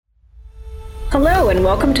Hello, and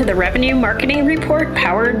welcome to the Revenue Marketing Report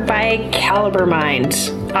powered by Caliber Mind.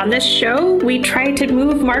 On this show, we try to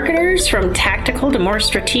move marketers from tactical to more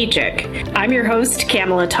strategic. I'm your host,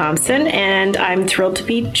 Kamala Thompson, and I'm thrilled to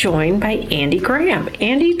be joined by Andy Graham.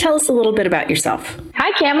 Andy, tell us a little bit about yourself.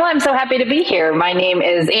 Hi, Kamala. I'm so happy to be here. My name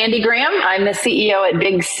is Andy Graham. I'm the CEO at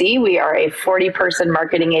Big C. We are a 40-person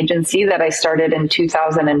marketing agency that I started in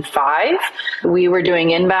 2005. We were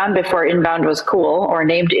doing inbound before inbound was cool or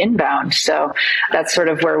named inbound. So that's sort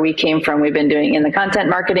of where we came from. We've been doing in the content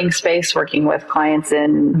marketing space, working with clients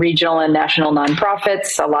in regional and national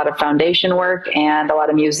nonprofits, a lot of foundation work, and a lot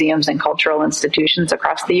of museums and cultural institutions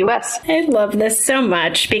across the U.S. I love this so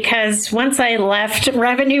much because once I left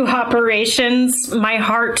revenue operations, my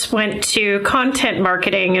heart went to content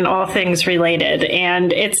marketing and all things related.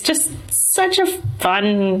 And it's just such a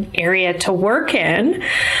fun area to work in.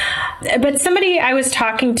 But somebody I was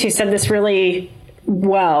talking to said this really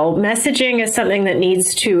well. Messaging is something that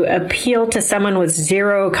needs to appeal to someone with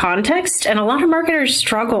zero context. And a lot of marketers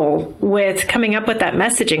struggle with coming up with that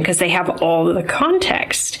messaging because they have all of the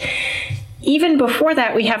context. Even before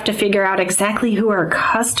that, we have to figure out exactly who our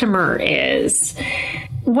customer is.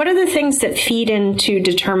 What are the things that feed into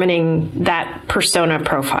determining that persona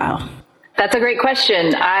profile? That's a great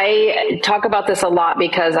question. I talk about this a lot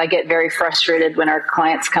because I get very frustrated when our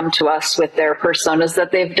clients come to us with their personas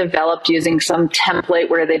that they've developed using some template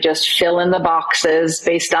where they just fill in the boxes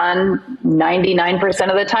based on 99%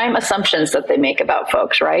 of the time assumptions that they make about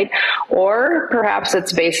folks, right? Or perhaps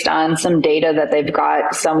it's based on some data that they've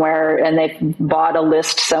got somewhere and they've bought a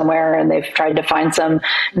list somewhere and they've tried to find some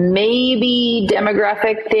maybe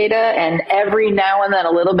demographic data and every now and then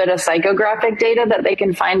a little bit of psychographic data that they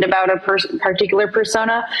can find about a particular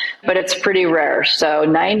persona, but it's pretty rare. So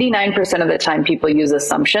 99% of the time people use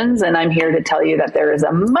assumptions, and I'm here to tell you that there is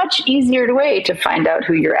a much easier way to find out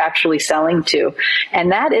who you're actually selling to.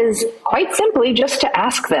 And that is quite simply just to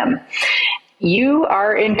ask them. You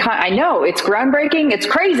are I know it's groundbreaking, it's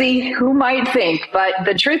crazy, who might think, but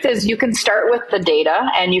the truth is you can start with the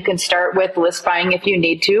data and you can start with list buying if you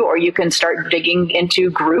need to, or you can start digging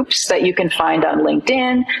into groups that you can find on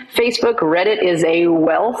LinkedIn, Facebook, Reddit is a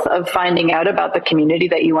wealth of finding out about the community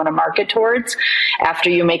that you want to market towards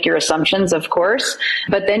after you make your assumptions, of course.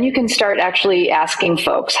 But then you can start actually asking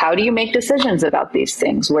folks, how do you make decisions about these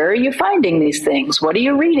things? Where are you finding these things? What are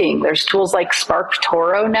you reading? There's tools like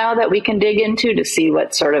SparkToro now that we can dig into to see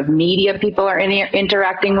what sort of media people are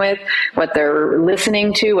interacting with, what they're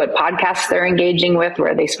listening to, what podcasts they're engaging with,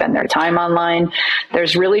 where they spend their time online.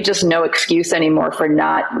 There's really just no excuse anymore for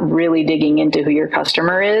not really digging into who your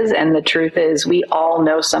customer is. And the truth is we all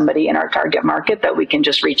know somebody in our target market that we can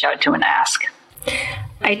just reach out to and ask.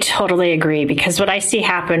 I totally agree, because what I see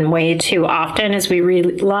happen way too often is we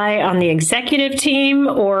rely on the executive team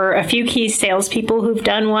or a few key salespeople who've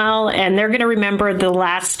done well, and they're going to remember the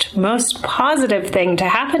last most positive thing to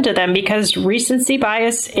happen to them because recency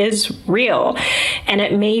bias is real. And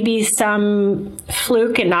it may be some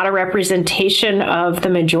fluke and not a representation of the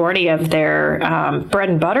majority of their bread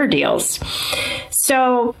and butter deals.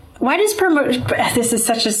 So why does this is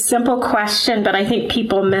such a simple question, but I think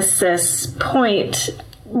people miss this point.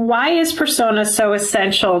 Why is persona so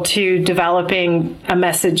essential to developing a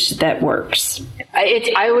message that works?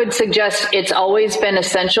 I would suggest it's always been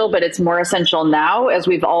essential, but it's more essential now as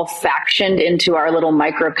we've all factioned into our little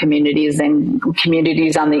micro communities and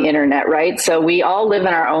communities on the internet, right? So we all live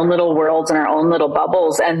in our own little worlds and our own little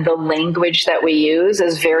bubbles, and the language that we use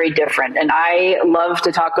is very different. And I love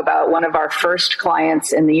to talk about one of our first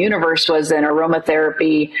clients in the universe was an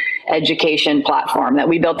aromatherapy education platform that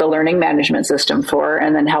we built the learning management system for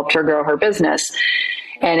and then helped her grow her business.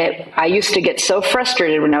 And I used to get so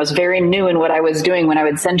frustrated when I was very new in what I was doing when I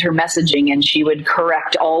would send her messaging and she would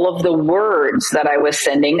correct all of the words that I was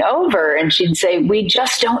sending over. And she'd say, we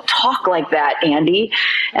just don't talk like that, Andy.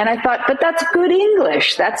 And I thought, but that's good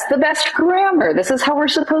English. That's the best grammar. This is how we're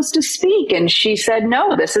supposed to speak. And she said,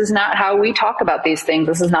 no, this is not how we talk about these things.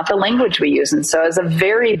 This is not the language we use. And so as a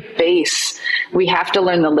very base, we have to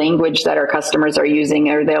learn the language that our customers are using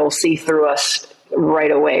or they'll see through us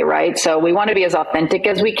right away, right? So we want to be as authentic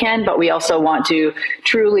as we can, but we also want to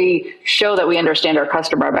truly show that we understand our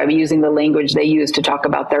customer by using the language they use to talk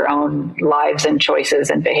about their own lives and choices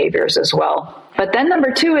and behaviors as well. But then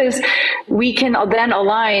number two is we can then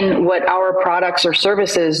align what our products or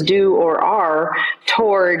services do or are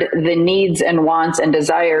toward the needs and wants and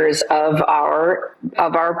desires of our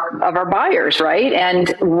our buyers, right?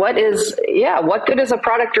 And what good is a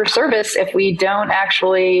product or service if we don't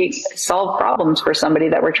actually solve problems for somebody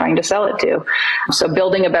that we're trying to sell it to? So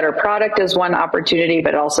building a better product is one opportunity,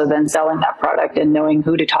 but also then selling that product and knowing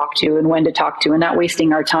who to talk to and when to talk to, and not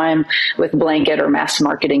wasting our time with blanket or mass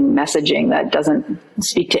marketing messaging that doesn't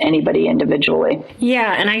speak to anybody individually.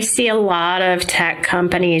 Yeah, and I see a lot of tech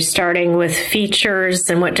companies starting with features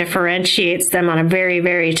and what differentiates them on a very,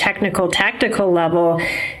 very technical, tactical level.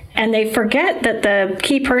 And they forget that the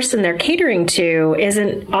key person they're catering to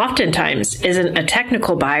oftentimes isn't a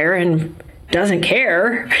technical buyer and doesn't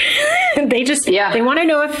care. They want to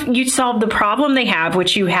know if you solve the problem they have,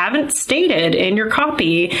 which you haven't stated in your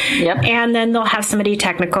copy. Yep. And then they'll have somebody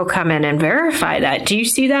technical come in and verify that. Do you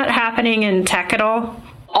see that happening in tech at all?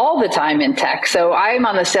 All the time in tech. So I'm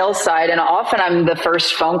on the sales side, and often I'm the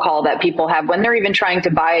first phone call that people have when they're even trying to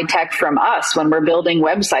buy tech from us, when we're building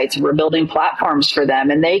websites, we're building platforms for them,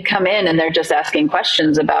 and they come in and they're just asking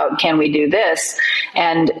questions about, can we do this?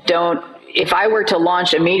 And if I were to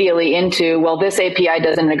launch immediately into, well, this API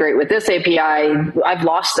doesn't integrate with this API, I've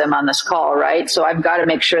lost them on this call, right? So I've got to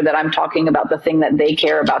make sure that I'm talking about the thing that they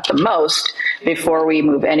care about the most before we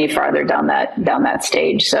move any farther down that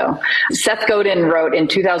stage. So Seth Godin wrote in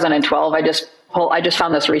 2012, I just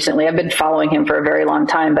found this recently. I've been following him for a very long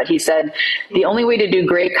time, but he said, the only way to do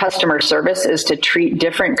great customer service is to treat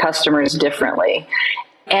different customers differently.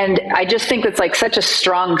 And I just think that's like such a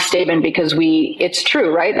strong statement because it's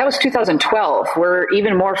true, right? That was 2012. We're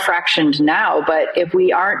even more fractioned now, but if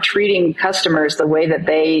we aren't treating customers the way that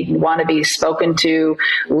they want to be spoken to,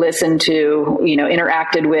 listened to,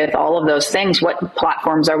 interacted with, all of those things, what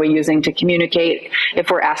platforms are we using to communicate? If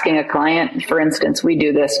we're asking a client, for instance, we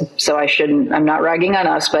do this, so I'm not ragging on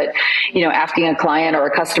us, but, asking a client or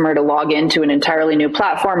a customer to log into an entirely new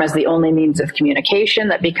platform as the only means of communication,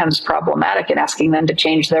 that becomes problematic, and asking them to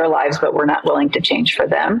change their lives, but we're not willing to change for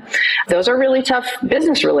them. Those are really tough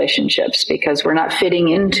business relationships because we're not fitting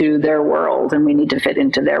into their world, and we need to fit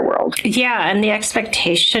into their world. Yeah, and the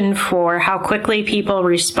expectation for how quickly people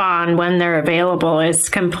respond when they're available is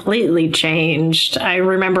completely changed. I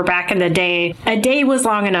remember back in the day, a day was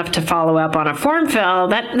long enough to follow up on a form fill.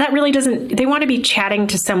 That really doesn't, they want to be chatting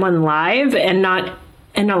to someone live and not,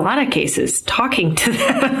 in a lot of cases, talking to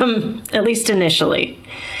them, at least initially.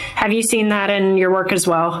 Have you seen that in your work as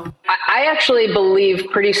well? I actually believe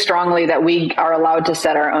pretty strongly that we are allowed to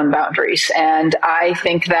set our own boundaries. And I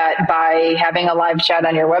think that by having a live chat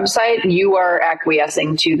on your website, you are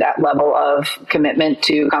acquiescing to that level of commitment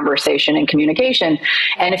to conversation and communication.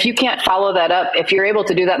 And if you can't follow that up, if you're able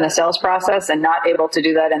to do that in the sales process and not able to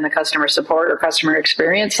do that in the customer support or customer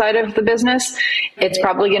experience side of the business, it's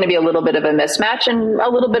probably going to be a little bit of a mismatch and a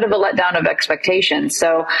little bit of a letdown of expectations.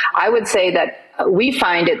 So I would say that we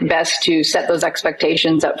find it best to set those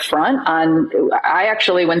expectations up front. I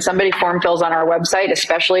actually, when somebody form fills on our website,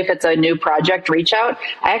 especially if it's a new project reach out,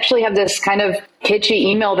 I actually have this kind of kitschy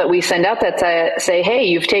email that we send out that say, hey,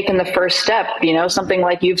 you've taken the first step, something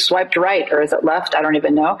like you've swiped right, or is it left? I don't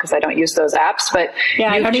even know because I don't use those apps, but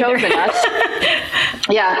you've chosen us.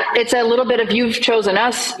 Yeah, it's a little bit of you've chosen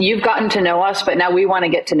us, you've gotten to know us, but now we want to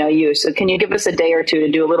get to know you. So can you give us a day or two to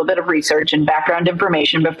do a little bit of research and background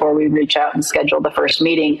information before we reach out and schedule the first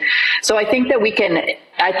meeting? So I think that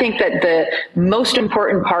the most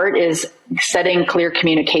important part is setting clear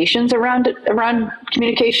communications around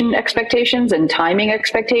communication expectations and timing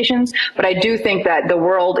expectations. But I do think that the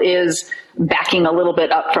world is backing a little bit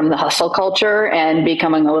up from the hustle culture and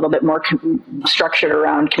becoming a little bit more structured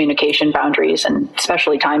around communication boundaries and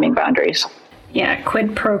especially timing boundaries. Yeah,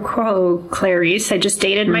 quid pro quo, Clarice. I just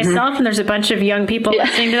dated myself, and there's a bunch of young people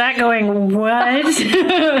listening to that going, what?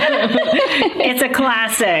 It's a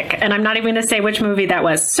classic, and I'm not even going to say which movie that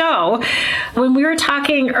was. So when we were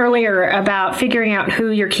talking earlier about figuring out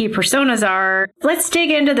who your key personas are, let's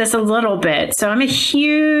dig into this a little bit. So I'm a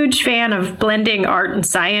huge fan of blending art and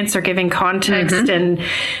science, or giving context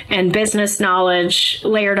and business knowledge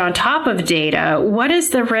layered on top of data. What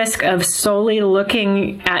is the risk of solely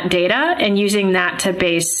looking at data and using that to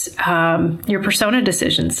base your persona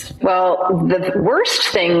decisions? Well, the worst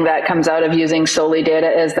thing that comes out of using solely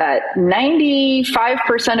data is that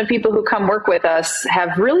 95% of people who come work with us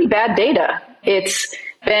have really bad data. It's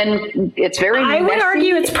very I would messy.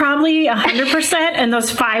 argue it's probably 100%, and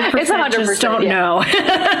those 5% just don't know.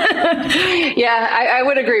 Yeah, I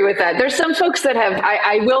would agree with that. There's some folks that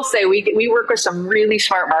I will say we work with some really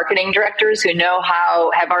smart marketing directors who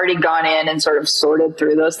have already gone in and sort of sorted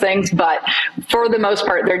through those things. But for the most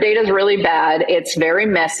part, their data is really bad. It's very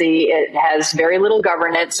messy. It has very little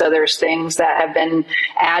governance. So there's things that have been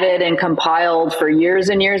added and compiled for years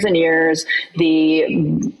and years and years.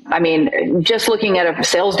 Just looking at a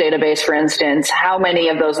sales database, for instance, how many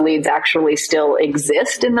of those leads actually still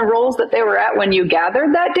exist in the roles that they were at when you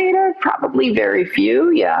gathered that data? Probably very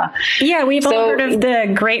few. Yeah. Yeah. We've all heard of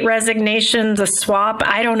the Great Resignation, the swap.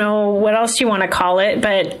 I don't know what else you want to call it,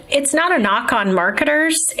 but it's not a knock on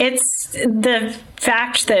marketers. It's the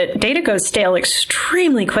fact that data goes stale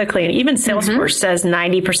extremely quickly. And even Salesforce says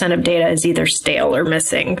 90% of data is either stale or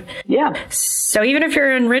missing. Yeah. So even if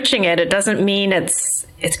you're enriching it, it doesn't mean it's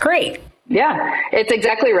great. Yeah, it's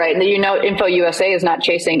exactly right. And Info USA is not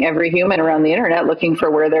chasing every human around the internet looking for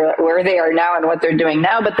where they are now and what they're doing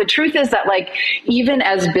now. But the truth is that, even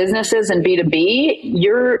as businesses and B2B,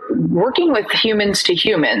 you're working with humans to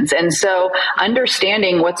humans. And so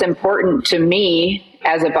understanding what's important to me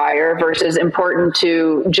as a buyer versus important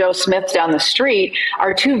to Joe Smith down the street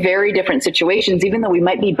are two very different situations, even though we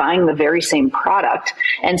might be buying the very same product.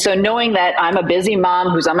 And so knowing that I'm a busy mom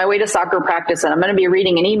who's on my way to soccer practice and I'm going to be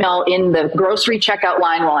reading an email in the grocery checkout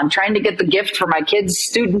line while I'm trying to get the gift for my kid's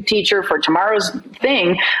student teacher for tomorrow's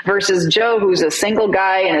thing versus Joe, who's a single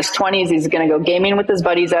guy in his 20s, he's going to go gaming with his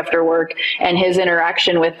buddies after work, and his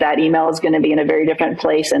interaction with that email is going to be in a very different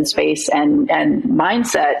place and space and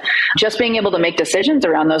mindset. Just being able to make decisions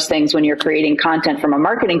around those things when you're creating content from a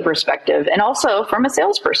marketing perspective and also from a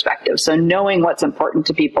sales perspective. So knowing what's important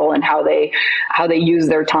to people and how they use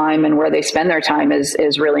their time and where they spend their time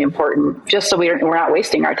is really important, just so we're not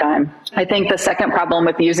wasting our time. I think the second problem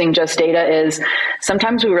with using just data is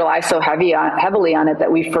sometimes we rely so heavily on it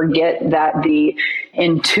that we forget that the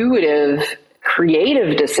intuitive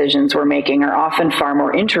creative decisions we're making are often far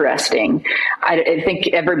more interesting. I think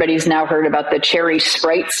everybody's now heard about the cherry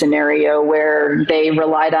Sprite scenario where they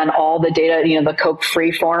relied on all the data, the Coke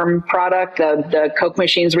Freeform product, the Coke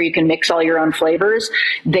machines where you can mix all your own flavors.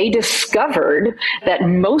 They discovered that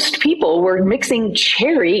most people were mixing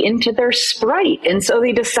cherry into their Sprite. And so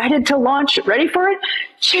they decided to launch, ready for it?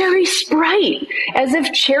 Cherry Sprite, as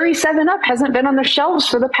if Cherry 7-Up hasn't been on the shelves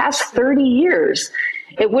for the past 30 years.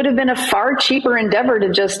 It would have been a far cheaper endeavor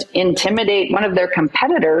to just intimidate one of their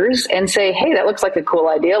competitors and say, hey, that looks like a cool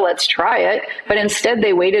idea, let's try it. But instead,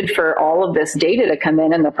 they waited for all of this data to come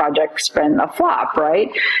in and the project's been a flop,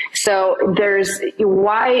 right? So there's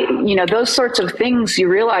those sorts of things you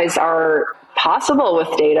realize are possible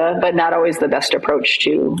with data, but not always the best approach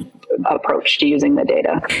to using the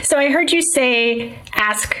data. So I heard you say,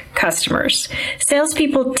 ask customers.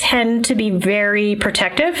 Salespeople tend to be very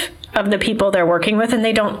protective of the people they're working with, and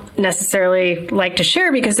they don't necessarily like to share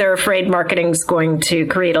because they're afraid marketing's going to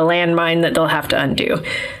create a landmine that they'll have to undo.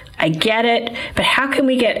 I get it, but how can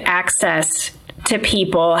we get access to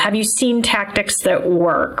people? Have you seen tactics that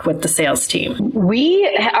work with the sales team? We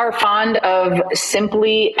are fond of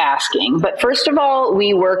simply asking, but first of all,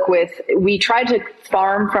 we try to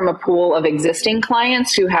farm from a pool of existing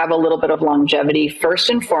clients who have a little bit of longevity first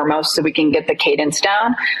and foremost, so we can get the cadence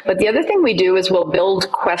down. But the other thing we do is we'll build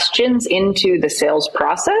questions into the sales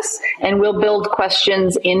process, and we'll build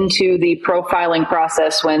questions into the profiling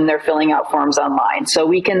process when they're filling out forms online. So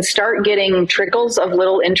we can start getting trickles of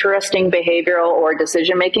little interesting behavioral or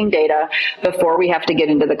decision-making data before we have to get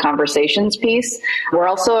into the conversations piece. We're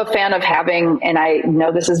also a fan of having, and I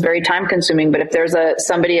know this is very time-consuming, but if there's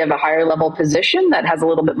somebody of a higher level position that has a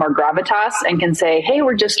little bit more gravitas and can say, hey,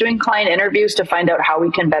 we're just doing client interviews to find out how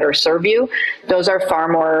we can better serve you, those are far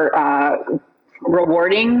more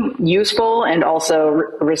rewarding, useful, and also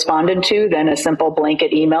responded to than a simple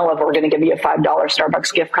blanket email of we're going to give you a $5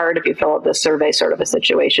 Starbucks gift card if you fill out this survey sort of a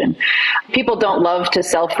situation. People don't love to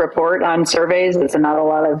self-report on surveys.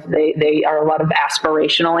 They are a lot of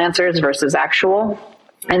aspirational answers versus actual.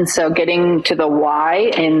 And so getting to the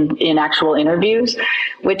why in actual interviews,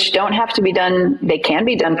 which don't have to be done, they can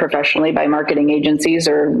be done professionally by marketing agencies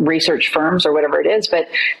or research firms or whatever it is. But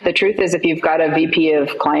the truth is, if you've got a VP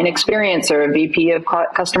of client experience or a VP of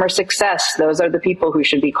customer success, those are the people who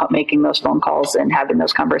should be making those phone calls and having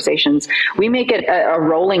those conversations. We make it a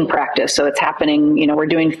rolling practice. So it's happening, we're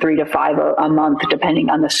doing 3 to 5 a month,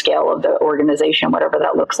 depending on the scale of the organization, whatever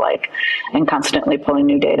that looks like, and constantly pulling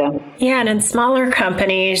new data. Yeah. And in smaller companies,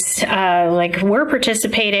 companies, like we're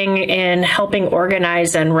participating in helping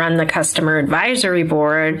organize and run the customer advisory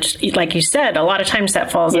board. Like you said, a lot of times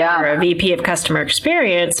that falls under a VP of customer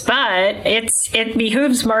experience, but it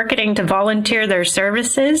behooves marketing to volunteer their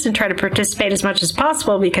services and try to participate as much as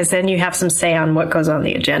possible, because then you have some say on what goes on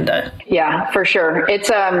the agenda. Yeah, for sure. It's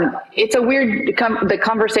a weird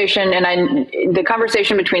the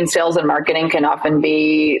conversation between sales and marketing can often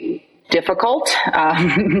be difficult.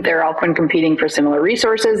 They're often competing for similar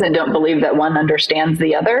resources and don't believe that one understands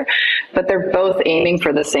the other, but they're both aiming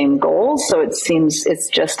for the same goals. So it seems it's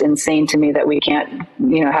just insane to me that we can't,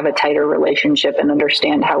 have a tighter relationship and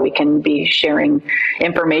understand how we can be sharing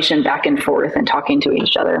information back and forth and talking to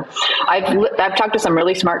each other. I've talked to some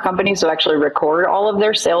really smart companies who actually record all of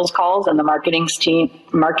their sales calls, and the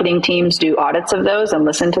marketing teams do audits of those and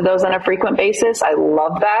listen to those on a frequent basis. I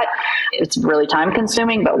love that. It's really time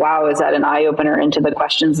consuming, but wow, is that an eye opener into the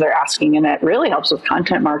questions they're asking. And it really helps with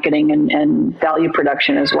content marketing and value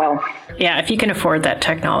production as well. Yeah, if you can afford that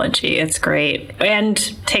technology, it's great. And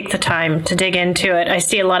take the time to dig into it. I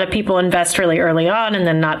see a lot of people invest really early on and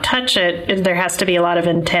then not touch it. There has to be a lot of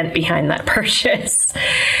intent behind that purchase.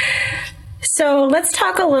 So let's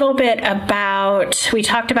talk a little bit we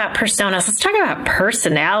talked about personas. Let's talk about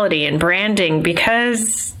personality and branding,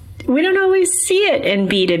 because we don't always see it in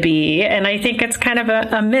B2B. And I think it's kind of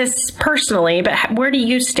a miss personally, but where do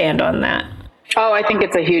you stand on that? Oh, I think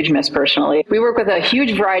it's a huge miss personally. We work with a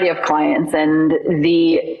huge variety of clients, and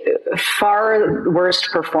the far worst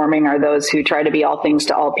performing are those who try to be all things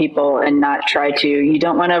to all people and not you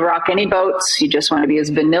don't want to rock any boats. You just want to be as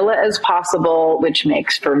vanilla as possible, which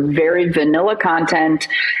makes for very vanilla content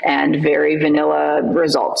and very vanilla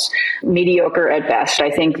results. Mediocre at best.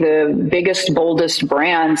 I think the biggest, boldest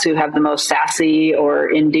brands who have the most sassy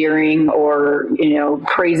or endearing or,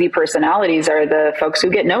 crazy personalities are the folks who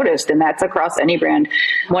get noticed, and that's across any brand.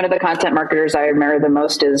 One of the content marketers I admire the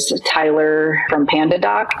most is Tyler from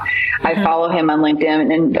PandaDoc. I follow him on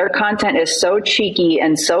LinkedIn, and their content is so cheeky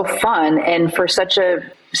and so fun, and for such a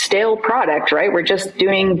stale product, right? We're just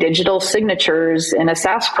doing digital signatures in a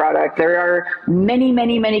SaaS product. There are many,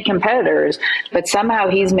 many, many competitors, but somehow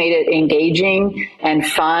he's made it engaging and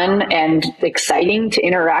fun and exciting to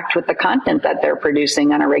interact with the content that they're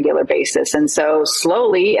producing on a regular basis. And so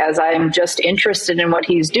slowly, as I'm just interested in what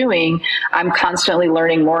he's doing, I'm constantly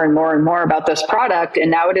learning more and more and more about this product. And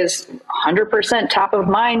now it is 100% top of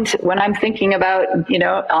mind when I'm thinking about,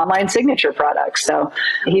 online signature products. So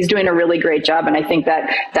he's doing a really great job. And I think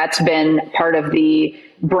that's been part of the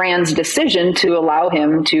brand's decision to allow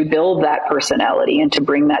him to build that personality and to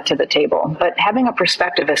bring that to the table. But having a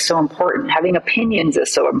perspective is so important. Having opinions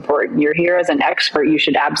is so important. You're here as an expert. You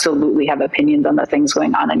should absolutely have opinions on the things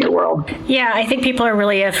going on in your world. Yeah, I think people are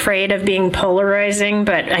really afraid of being polarizing,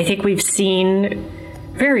 but I think we've seen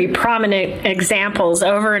very prominent examples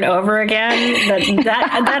over and over again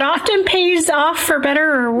that often pays off for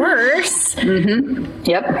better or worse. Mm-hmm.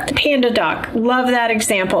 Yep. PandaDoc, love that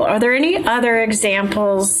example. Are there any other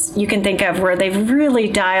examples you can think of where they've really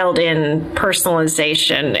dialed in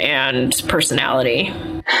personalization and personality?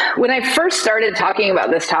 When I first started talking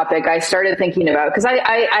about this topic, I started thinking about, because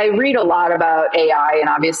I read a lot about AI, and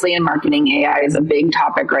obviously in marketing, AI is a big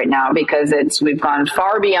topic right now because we've gone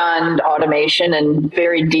far beyond automation and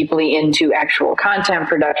very deeply into actual content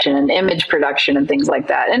production and image production and things like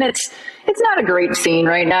that. And it's not a great scene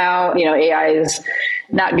right now. AI is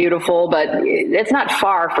not beautiful, but it's not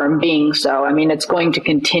far from being so. I mean, it's going to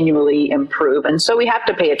continually improve. And so we have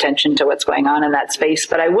to pay attention to what's going on in that space.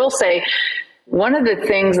 But I will say, one of the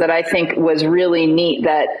things that I think was really neat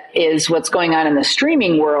that is what's going on in the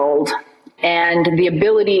streaming world and the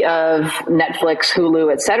ability of Netflix,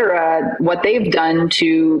 Hulu, et cetera, what they've done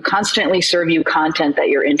to constantly serve you content that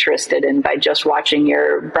you're interested in by just watching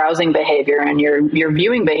your browsing behavior and your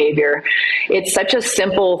viewing behavior. It's such a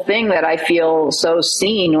simple thing that I feel so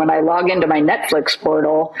seen when I log into my Netflix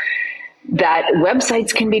portal that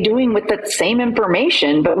websites can be doing with the same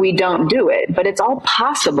information, but we don't do it. But it's all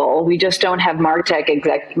possible. We just don't have MarTech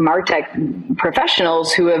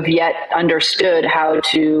professionals who have yet understood how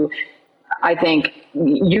to, I think,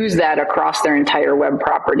 use that across their entire web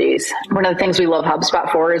properties. One of the things we love HubSpot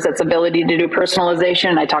for is its ability to do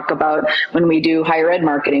personalization. I talk about when we do higher ed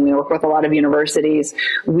marketing, we work with a lot of universities.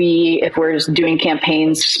 If we're doing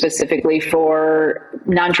campaigns specifically for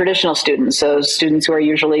non-traditional students, so students who are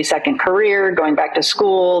usually second career, going back to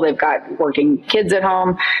school, they've got working kids at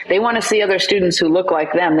home, they want to see other students who look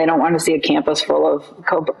like them. They don't want to see a campus full of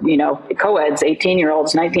co-eds,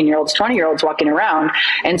 18-year-olds, 19-year-olds, 20-year-olds walking around.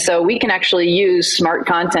 And so we can actually use smart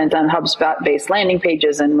content on HubSpot-based landing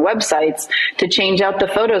pages and websites to change out the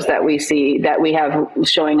photos that we see that we have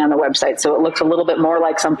showing on the website. So it looks a little bit more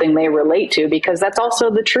like something they relate to, because that's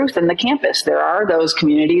also the truth in the campus. There are those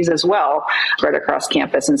communities as well right across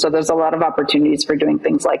campus. And so there's a lot of opportunities for doing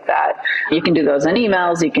things like that. You can do those in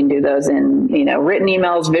emails. You can do those in, written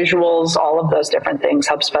emails, visuals, all of those different things.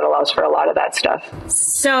 HubSpot allows for a lot of that stuff.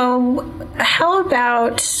 So how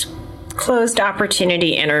about closed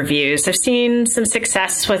opportunity interviews? I've seen some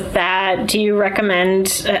success with that. Do you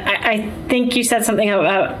recommend, I think you said something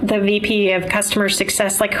about the VP of customer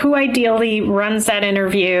success, like who ideally runs that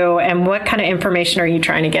interview and what kind of information are you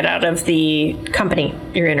trying to get out of the company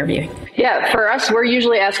you're interviewing? Yeah, for us, we're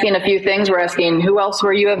usually asking a few things. We're asking, who else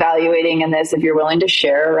were you evaluating in this, if you're willing to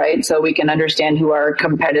share, right? So we can understand who our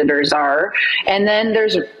competitors are. And then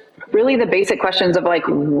there's really the basic questions of like,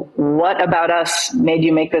 what about us made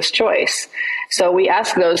you make this choice? So we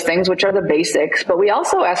ask those things, which are the basics, but we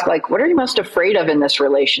also ask like, what are you most afraid of in this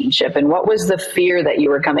relationship? And what was the fear that you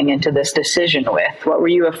were coming into this decision with? What were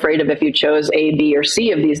you afraid of if you chose A, B, or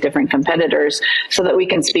C of these different competitors, so that we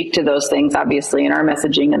can speak to those things, obviously, in our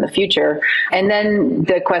messaging in the future. And then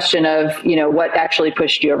the question of, what actually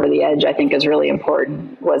pushed you over the edge, I think is really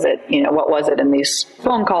important. Was it, what was it in these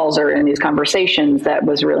phone calls or in these conversations that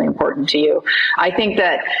was really important to you? I think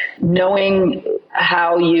that knowing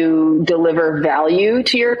how you deliver value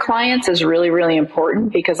to your clients is really, really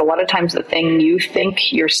important, because a lot of times the thing you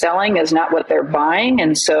think you're selling is not what they're buying.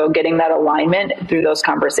 And so getting that alignment through those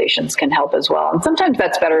conversations can help as well. And sometimes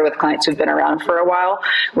that's better with clients who've been around for a while,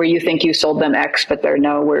 where you think you sold them X, but they're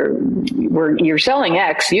no, you're selling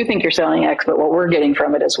X, you think you're selling X, but what we're getting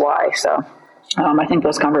from it is Y. So I think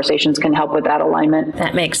those conversations can help with that alignment.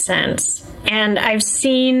 That makes sense. And I've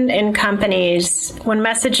seen in companies when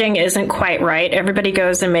messaging isn't quite right, everybody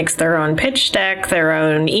goes and makes their own pitch deck, their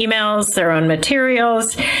own emails, their own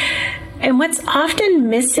materials. And what's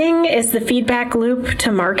often missing is the feedback loop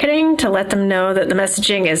to marketing to let them know that the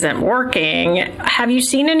messaging isn't working. Have you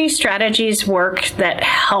seen any strategies work that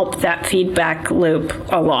help that feedback loop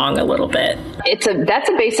along a little bit? That's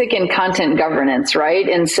a basic in content governance, right?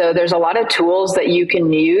 And so there's a lot of tools that you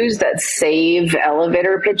can use that save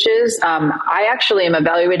elevator pitches. I actually am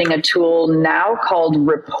evaluating a tool now called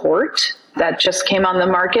Report that just came on the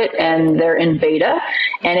market, and they're in beta,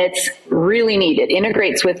 and it's really neat. It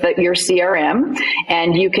integrates with your CRM,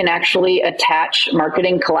 and you can actually attach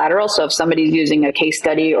marketing collateral. So if somebody's using a case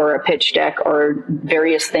study or a pitch deck or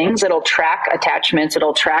various things, it'll track attachments,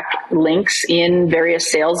 it'll track links in various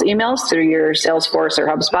sales emails through your Salesforce or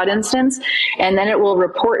HubSpot instance, and then it will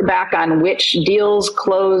report back on which deals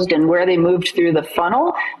closed and where they moved through the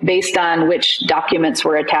funnel based on which documents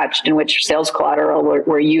were attached and which sales collateral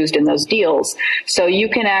were used in those deals. So you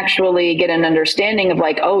can actually get an understanding of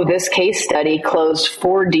like, oh, this case study closed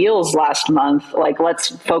 4 deals last month. Like, let's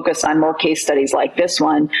focus on more case studies like this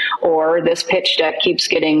one. Or this pitch deck keeps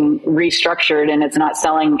getting restructured and it's not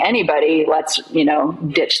selling anybody. Let's,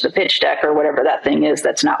 ditch the pitch deck or whatever that thing is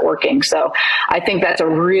that's not working. So I think that's a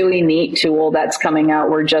really neat tool that's coming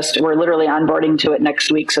out. We're literally onboarding to it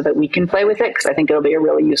next week so that we can play with it, because I think it'll be a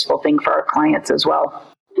really useful thing for our clients as well.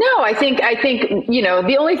 No, I think,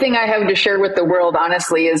 the only thing I have to share with the world,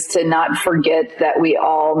 honestly, is to not forget that we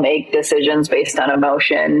all make decisions based on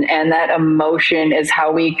emotion, and that emotion is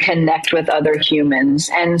how we connect with other humans.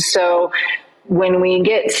 And so when we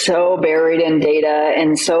get so buried in data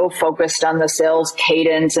and so focused on the sales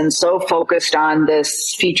cadence and so focused on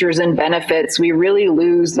this features and benefits, we really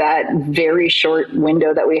lose that very short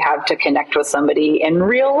window that we have to connect with somebody in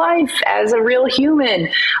real life as a real human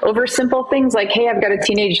over simple things like, hey, I've got a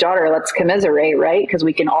teenage daughter, let's commiserate, right? Because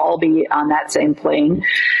we can all be on that same plane.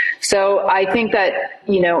 So I think that,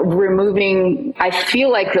 I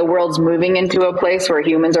feel like the world's moving into a place where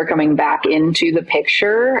humans are coming back into the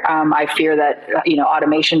picture. I fear that,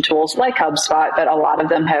 automation tools like HubSpot, but a lot of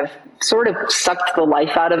them have sort of sucked the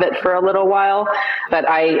life out of it for a little while. But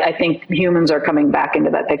I think humans are coming back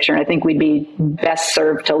into that picture. And I think we'd be best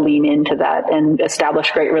served to lean into that and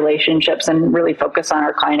establish great relationships and really focus on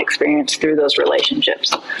our client experience through those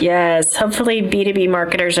relationships. Yes. Hopefully B2B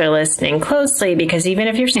marketers are listening closely, because even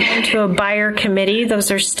if you're selling to a buyer committee,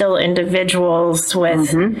 those are still individuals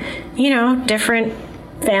with, different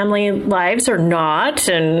family lives or not,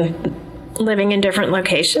 and living in different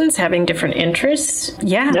locations, having different interests.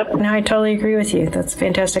 Yeah, yep. No, I totally agree with you. That's a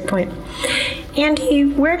fantastic point. Andy,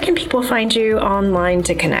 where can people find you online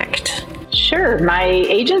to connect? Sure. My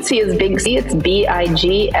agency is Big C. It's BIGSEA.co.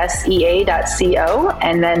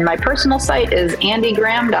 And then my personal site is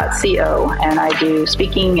andygraham.co. And I do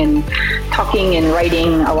speaking and talking and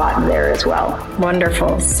writing a lot in there as well.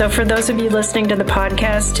 Wonderful. So for those of you listening to the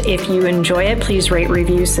podcast, if you enjoy it, please rate,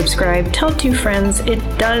 review, subscribe, tell 2 friends. It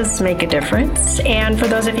does make a difference. And for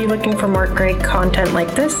those of you looking for more great content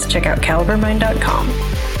like this, check out calibermind.com.